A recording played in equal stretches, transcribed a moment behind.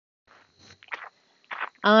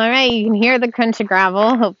All right, you can hear the crunch of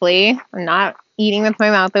gravel, hopefully. I'm not eating with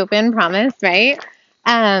my mouth open, promise, right?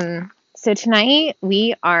 So tonight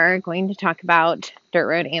we are going to talk about Dirt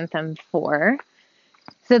Road Anthem 4.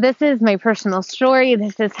 So this is my personal story.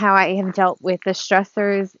 This is how I have dealt with the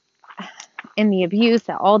stressors and the abuse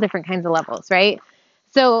at all different kinds of levels, right?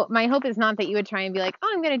 So my hope is not that you would try and be like,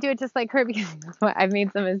 oh, I'm going to do it just like her because I've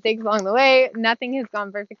made some mistakes along the way. Nothing has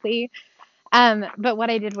gone perfectly. But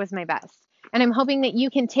what I did was my best. And I'm hoping that you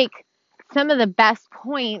can take some of the best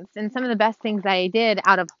points and some of the best things that I did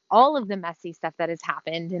out of all of the messy stuff that has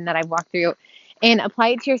happened and that I've walked through and apply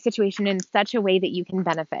it to your situation in such a way that you can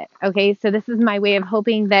benefit. Okay. So this is my way of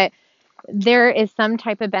hoping that there is some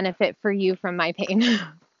type of benefit for you from my pain,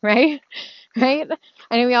 right? Right?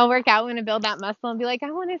 I know we all work out, we want to build that muscle and be like,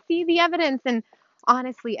 I want to see the evidence. And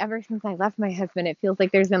honestly, ever since I left my husband, it feels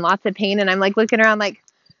like there's been lots of pain. And I'm like looking around like,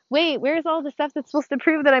 wait, where's all the stuff that's supposed to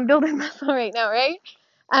prove that I'm building muscle right now, right?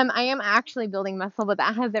 I am actually building muscle, but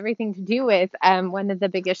that has everything to do with one of the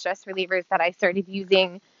biggest stress relievers that I started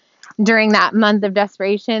using during that month of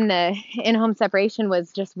desperation, the in-home separation,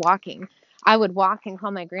 was just walking. I would walk and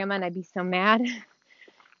call my grandma and I'd be so mad,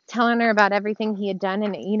 telling her about everything he had done.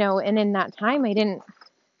 And, and in that time, I didn't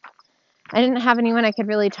have anyone I could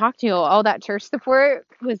really talk to. All that church support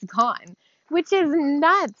was gone, which is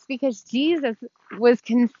nuts because Jesus was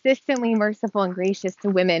consistently merciful and gracious to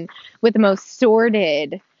women with the most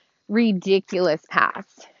sordid, ridiculous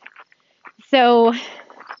past. So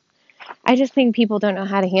I just think people don't know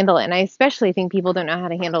how to handle it. And I especially think people don't know how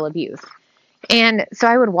to handle abuse. And so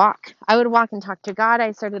I would walk. I would walk and talk to God.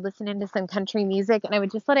 I started listening to some country music and I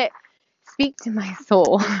would just let it speak to my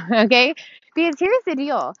soul. Okay? Because here's the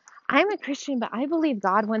deal. I'm a Christian, but I believe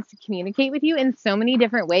God wants to communicate with you in so many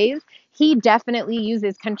different ways. He definitely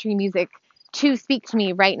uses country music to speak to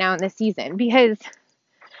me right now in this season because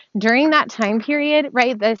during that time period,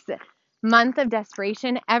 right, this month of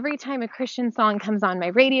desperation, every time a Christian song comes on my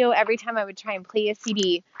radio, every time I would try and play a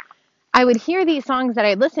CD, I would hear these songs that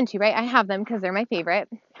I listened to, right? I have them because they're my favorite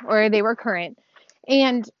or they were current.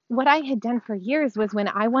 And what I had done for years was when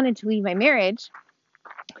I wanted to leave my marriage,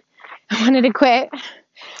 I wanted to quit,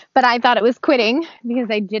 but I thought it was quitting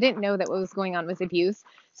because I didn't know that what was going on was abuse.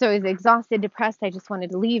 So I was exhausted, depressed. I just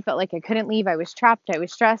wanted to leave, felt like I couldn't leave. I was trapped. I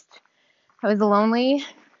was stressed. I was lonely.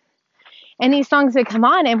 And these songs would come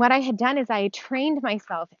on. And what I had done is I trained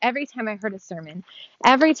myself every time I heard a sermon,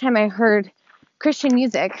 every time I heard Christian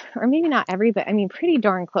music, or maybe not every, but I mean, pretty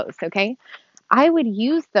darn close. Okay. I would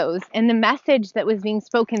use those and the message that was being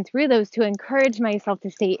spoken through those to encourage myself to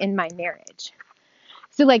stay in my marriage.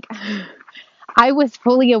 So, like, I was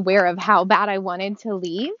fully aware of how bad I wanted to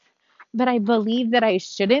leave, but I believed that I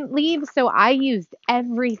shouldn't leave. So I used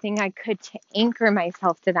everything I could to anchor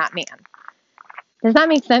myself to that man. Does that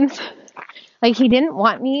make sense? Like, he didn't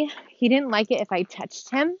want me. He didn't like it if I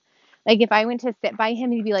touched him. Like, if I went to sit by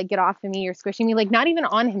him, he'd be like, get off of me. You're squishing me. Like, not even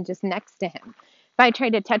on him, just next to him. If I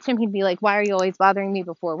tried to touch him, he'd be like, why are you always bothering me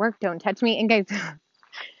before work? Don't touch me. And guys,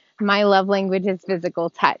 my love language is physical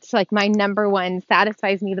touch. Like, my number one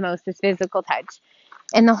satisfies me the most is physical touch.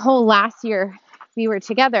 And the whole last year we were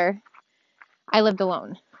together, I lived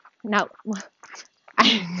alone. Now,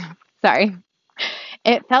 sorry.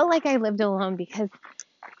 It felt like I lived alone because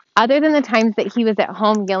other than the times that he was at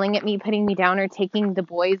home yelling at me, putting me down, or taking the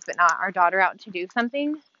boys, but not our daughter, out to do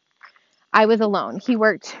something, I was alone. He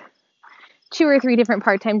worked 2 or 3 different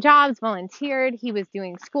part-time jobs, volunteered. He was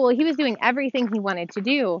doing school. He was doing everything he wanted to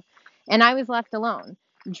do. And I was left alone,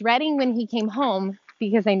 dreading when he came home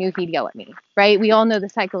because I knew he'd yell at me, right? We all know the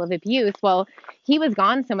cycle of abuse. Well, he was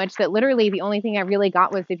gone so much that literally the only thing I really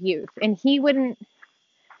got was abuse. And he wouldn't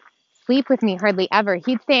sleep with me hardly ever.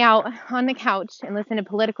 He'd stay out on the couch and listen to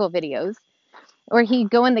political videos, or he'd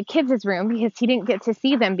go in the kids' room because he didn't get to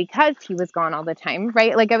see them because he was gone all the time,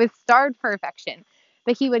 right? Like, I was starved for affection.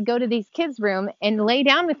 But he would go to these kids' room and lay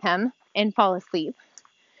down with them and fall asleep.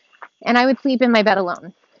 And I would sleep in my bed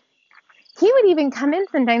alone. He would even come in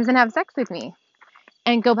sometimes and have sex with me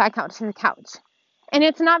and go back out to the couch. And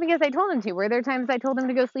it's not because I told him to. Were there times I told him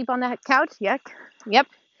to go sleep on the couch? Yuck. Yep.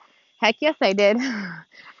 Heck yes, I did.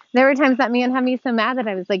 There were times that man had me so mad that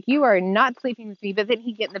I was like, you are not sleeping with me. But then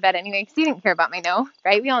he'd get in the bed anyway because he didn't care about my no,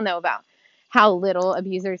 right? We all know about how little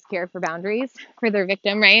abusers care for boundaries for their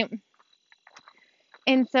victim, right?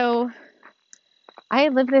 And so I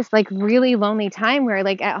lived this like really lonely time where,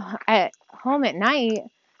 like, at home at night,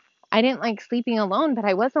 I didn't like sleeping alone, but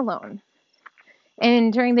I was alone.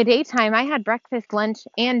 And during the daytime, I had breakfast, lunch,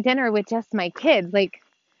 and dinner with just my kids. Like,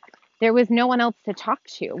 there was no one else to talk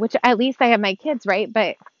to, which at least I have my kids, right?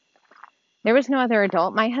 But there was no other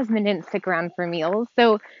adult. My husband didn't stick around for meals.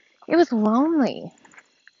 So it was lonely.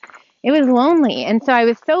 It was lonely. And so I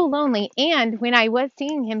was so lonely. And when I was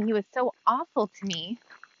seeing him, he was so awful to me.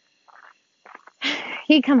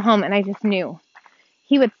 He'd come home and I just knew.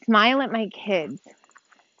 He would smile at my kids.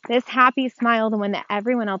 This happy smile, the one that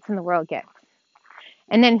everyone else in the world gets.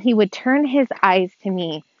 And then he would turn his eyes to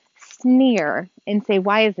me, sneer, and say,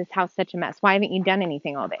 why is this house such a mess? Why haven't you done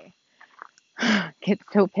anything all day? Get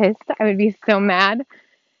so pissed. I would be so mad.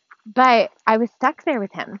 But I was stuck there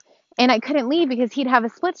with him. And I couldn't leave because he'd have a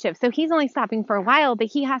split shift. So he's only stopping for a while, but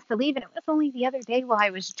he has to leave. And it was only the other day while I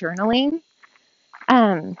was journaling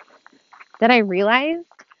that I realized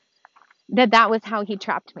that was how he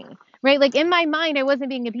trapped me, right? Like in my mind, I wasn't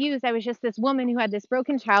being abused. I was just this woman who had this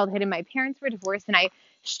broken childhood and my parents were divorced and I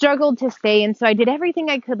struggled to stay. And so I did everything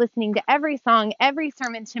I could, listening to every song, every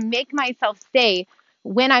sermon to make myself stay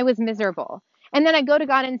when I was miserable. And then I go to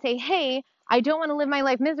God and say, hey, I don't want to live my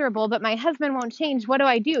life miserable, but my husband won't change. What do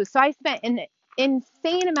I do? So I spent an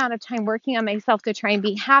insane amount of time working on myself to try and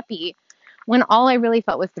be happy when all I really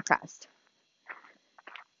felt was depressed.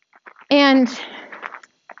 And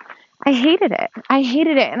I hated it.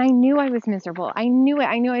 And I knew I was miserable. I knew it.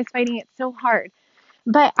 I knew I was fighting it so hard.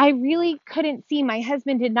 But I really couldn't see. My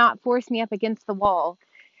husband did not force me up against the wall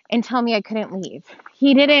and tell me I couldn't leave.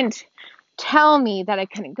 He didn't tell me that I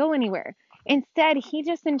couldn't go anywhere. Instead, he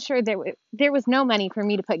just ensured there was no money for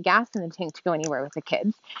me to put gas in the tank to go anywhere with the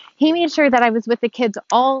kids. He made sure that I was with the kids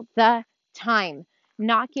all the time,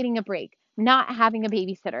 not getting a break, not having a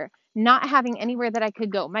babysitter, not having anywhere that I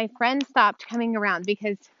could go. My friends stopped coming around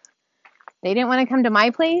because they didn't want to come to my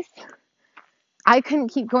place. I couldn't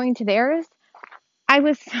keep going to theirs. I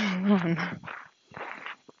was so alone.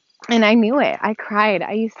 And I knew it. I cried.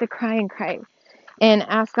 I used to cry and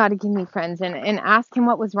ask God to give me friends and ask him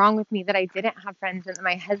what was wrong with me that I didn't have friends and that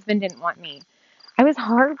my husband didn't want me. I was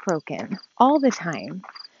heartbroken all the time.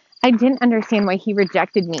 I didn't understand why he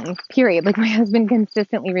rejected me, period. Like my husband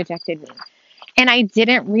consistently rejected me. And I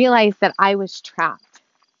didn't realize that I was trapped.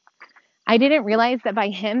 I didn't realize that by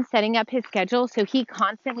him setting up his schedule so he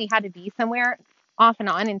constantly had to be somewhere off and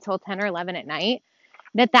on until 10 or 11 at night,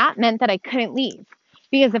 that meant that I couldn't leave.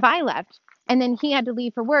 Because if I left and then he had to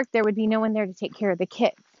leave for work, there would be no one there to take care of the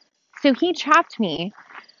kids. So he trapped me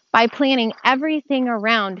by planning everything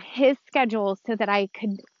around his schedule so that I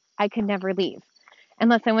could never leave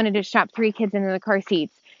unless I wanted to strap 3 kids into the car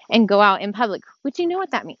seats and go out in public, which you know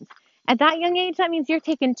what that means. At that young age, that means you're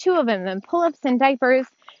taking 2 of them and pull-ups and diapers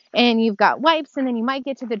and you've got wipes and then you might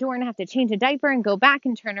get to the door and have to change a diaper and go back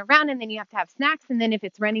and turn around and then you have to have snacks and then if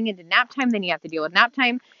it's running into nap time, then you have to deal with nap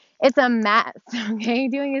time. It's a mess, okay?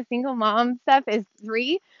 Doing a single mom stuff is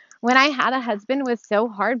 3. When I had a husband was so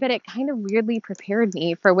hard, but it kind of weirdly prepared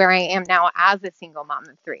me for where I am now as a single mom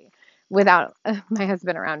of 3 without my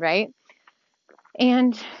husband around, right?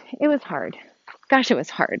 And it was hard. Gosh, it was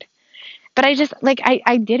hard. But I just, like,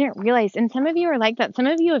 I didn't realize, and some of you are like that. Some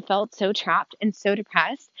of you have felt so trapped and so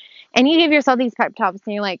depressed, and you give yourself these pep talks,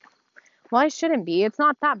 and you're like, well, I shouldn't be. It's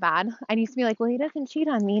not that bad. I used to be like, well, he doesn't cheat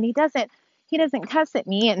on me, and he doesn't cuss at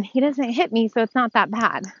me, and he doesn't hit me, so it's not that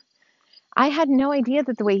bad. I had no idea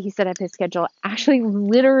that the way he set up his schedule actually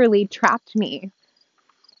literally trapped me,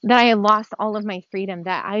 that I had lost all of my freedom,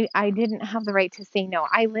 that I didn't have the right to say no.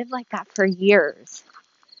 I lived like that for years.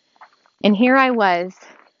 And here I was,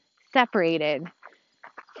 separated,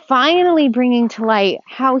 finally bringing to light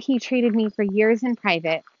how he treated me for years in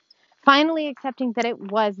private, finally accepting that it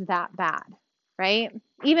was that bad, right?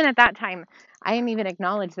 Even at that time, I didn't even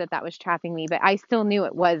acknowledge that was trapping me, but I still knew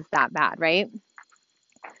it was that bad, right?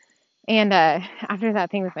 And after that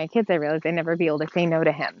thing with my kids, I realized I'd never be able to say no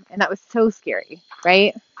to him. And that was so scary,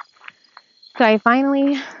 right? So I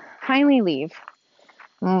finally leave,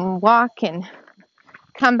 walk and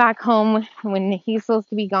come back home when he's supposed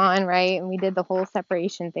to be gone, right? And we did the whole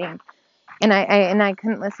separation thing. And I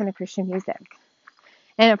couldn't listen to Christian music.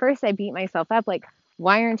 And at first I beat myself up, like,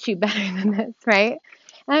 why aren't you better than this, right?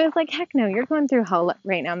 And I was like, heck no, you're going through hell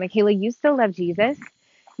right now, Michaela. You still love Jesus.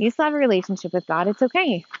 You still have a relationship with God. It's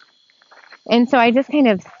okay. And so I just kind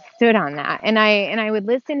of stood on that. And I would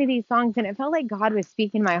listen to these songs and it felt like God was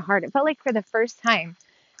speaking my heart. It felt like for the first time,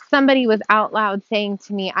 somebody was out loud saying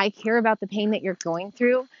to me, I care about the pain that you're going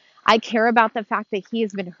through. I care about the fact that he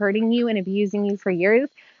has been hurting you and abusing you for years.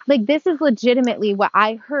 Like, this is legitimately what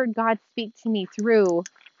I heard God speak to me through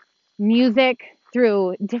music,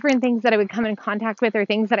 through different things that I would come in contact with or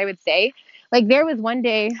things that I would say. Like, there was one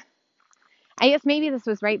day, I guess maybe this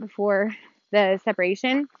was right before the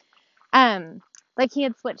separation. Like, he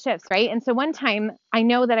had split shifts, right? And so one time, I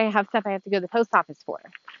know that I have stuff I have to go to the post office for.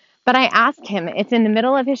 But I asked him, it's in the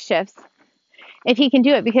middle of his shifts, if he can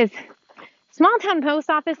do it, because small town post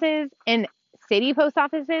offices and city post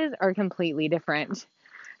offices are completely different.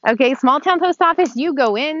 Okay, small town post office, you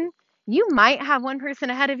go in, you might have one person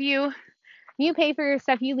ahead of you. You pay for your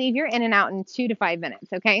stuff, you leave, you're in and out in 2 to 5 minutes,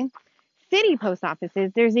 okay? City post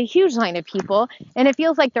offices, there's a huge line of people, and it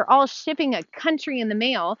feels like they're all shipping a country in the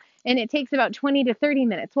mail, and it takes about 20 to 30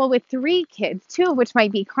 minutes. Well, with 3 kids, 2 of which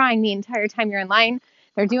might be crying the entire time you're in line,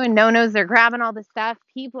 they're doing no-nos, they're grabbing all the stuff,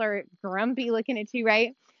 people are grumpy looking at you,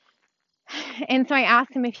 right? And so I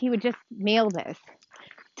asked him if he would just mail this.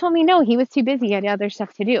 He told me no, he was too busy, he had other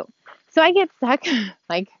stuff to do. So I get stuck,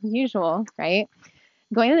 like usual, right?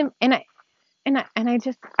 Going to them, I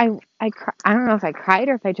don't know if I cried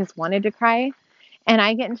or if I just wanted to cry. And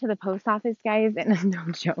I get into the post office, guys, and no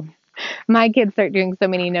joke. My kids start doing so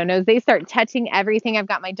many no-nos. They start touching everything. I've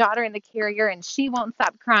got my daughter in the carrier and she won't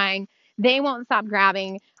stop crying. They won't stop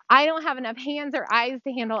grabbing. I don't have enough hands or eyes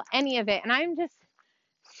to handle any of it. And I'm just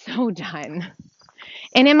so done.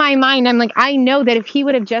 And in my mind, I'm like, I know that if he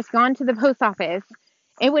would have just gone to the post office,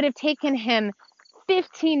 it would have taken him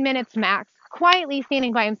 15 minutes max, quietly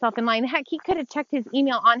standing by himself in line. Heck, he could have checked his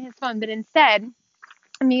email on his phone, but instead,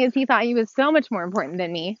 because he thought he was so much more important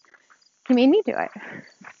than me, he made me do it.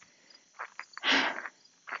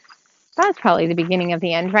 That was probably the beginning of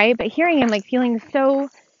the end, right? But here I am, like, feeling so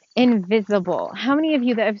invisible. How many of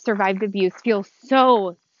you that have survived abuse feel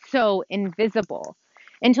so invisible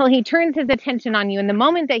until he turns his attention on you? And the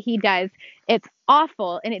moment that he does, it's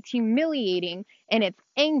awful and it's humiliating and it's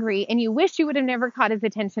angry, and you wish you would have never caught his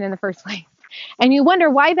attention in the first place. And you wonder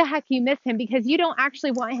why the heck you miss him, because you don't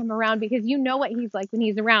actually want him around, because you know what he's like when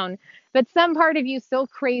he's around. But some part of you still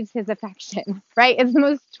craves his affection, right? It's the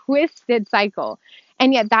most twisted cycle.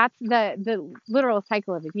 And yet that's the literal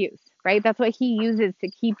cycle of abuse, right? That's what he uses to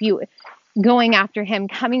keep you going after him,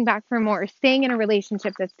 coming back for more, staying in a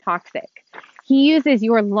relationship that's toxic. He uses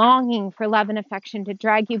your longing for love and affection to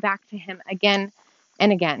drag you back to him again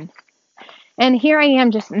and again. And here I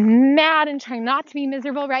am just mad and trying not to be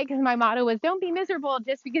miserable, right? Because my motto was, don't be miserable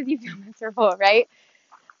just because you feel miserable, right?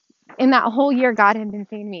 In that whole year, God had been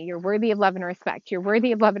saying to me, you're worthy of love and respect. You're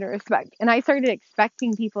worthy of love and respect. And I started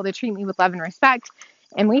expecting people to treat me with love and respect.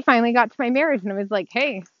 And we finally got to my marriage, and I was like,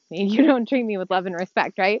 hey, you don't treat me with love and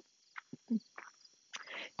respect, right?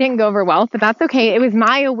 Didn't go over well, but that's okay. It was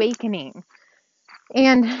my awakening.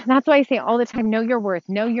 And that's why I say all the time, know your worth,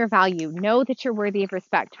 know your value, know that you're worthy of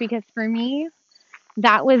respect. Because for me,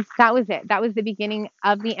 that was it. That was the beginning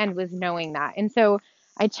of the end, was knowing that. And so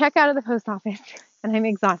I check out of the post office and I'm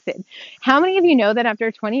exhausted. How many of you know that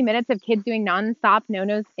after 20 minutes of kids doing nonstop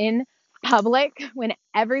no-nos in public, when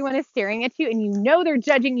everyone is staring at you and you know they're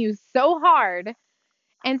judging you so hard,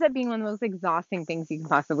 ends up being one of the most exhausting things you can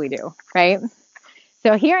possibly do, right?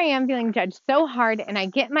 So here I am feeling judged so hard, and I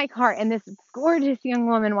get in my car and this gorgeous young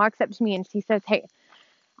woman walks up to me and she says, hey,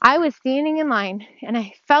 I was standing in line and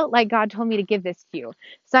I felt like God told me to give this to you.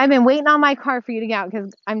 So I've been waiting on my car for you to get out,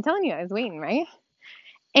 because I'm telling you, I was waiting, right?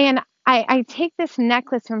 And I take this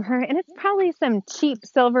necklace from her, and it's probably some cheap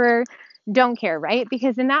silver, don't care, right?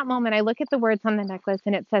 Because in that moment, I look at the words on the necklace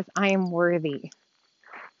and it says, I am worthy.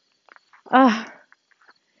 Can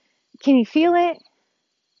you feel it?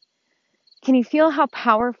 Can you feel how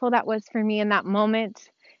powerful that was for me in that moment?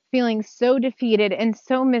 Feeling so defeated and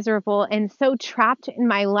so miserable and so trapped in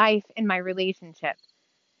my life and my relationship.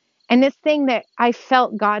 And this thing that I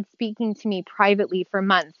felt God speaking to me privately for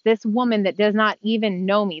months, this woman that does not even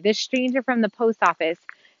know me, this stranger from the post office,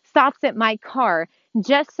 stops at my car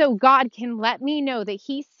just so God can let me know that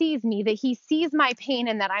he sees me, that he sees my pain,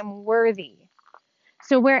 and that I'm worthy.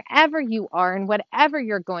 So wherever you are and whatever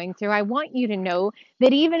you're going through, I want you to know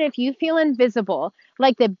that even if you feel invisible,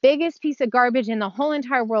 like the biggest piece of garbage in the whole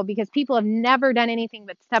entire world, because people have never done anything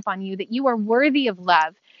but step on you, that you are worthy of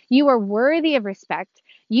love. You are worthy of respect.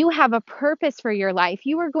 You have a purpose for your life.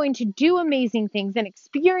 You are going to do amazing things and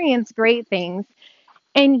experience great things,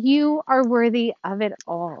 and you are worthy of it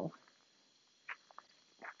all.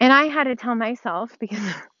 And I had to tell myself, because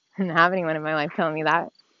I didn't have anyone in my life telling me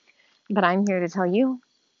that, but I'm here to tell you,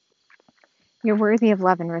 you're worthy of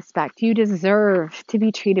love and respect. You deserve to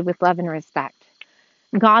be treated with love and respect.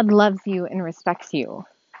 God loves you and respects you.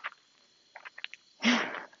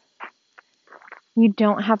 You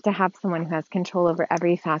don't have to have someone who has control over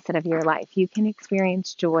every facet of your life. You can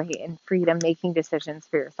experience joy and freedom making decisions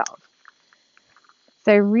for yourself.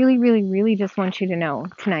 So I really, really, really just want you to know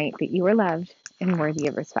tonight that you are loved and worthy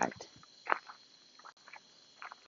of respect.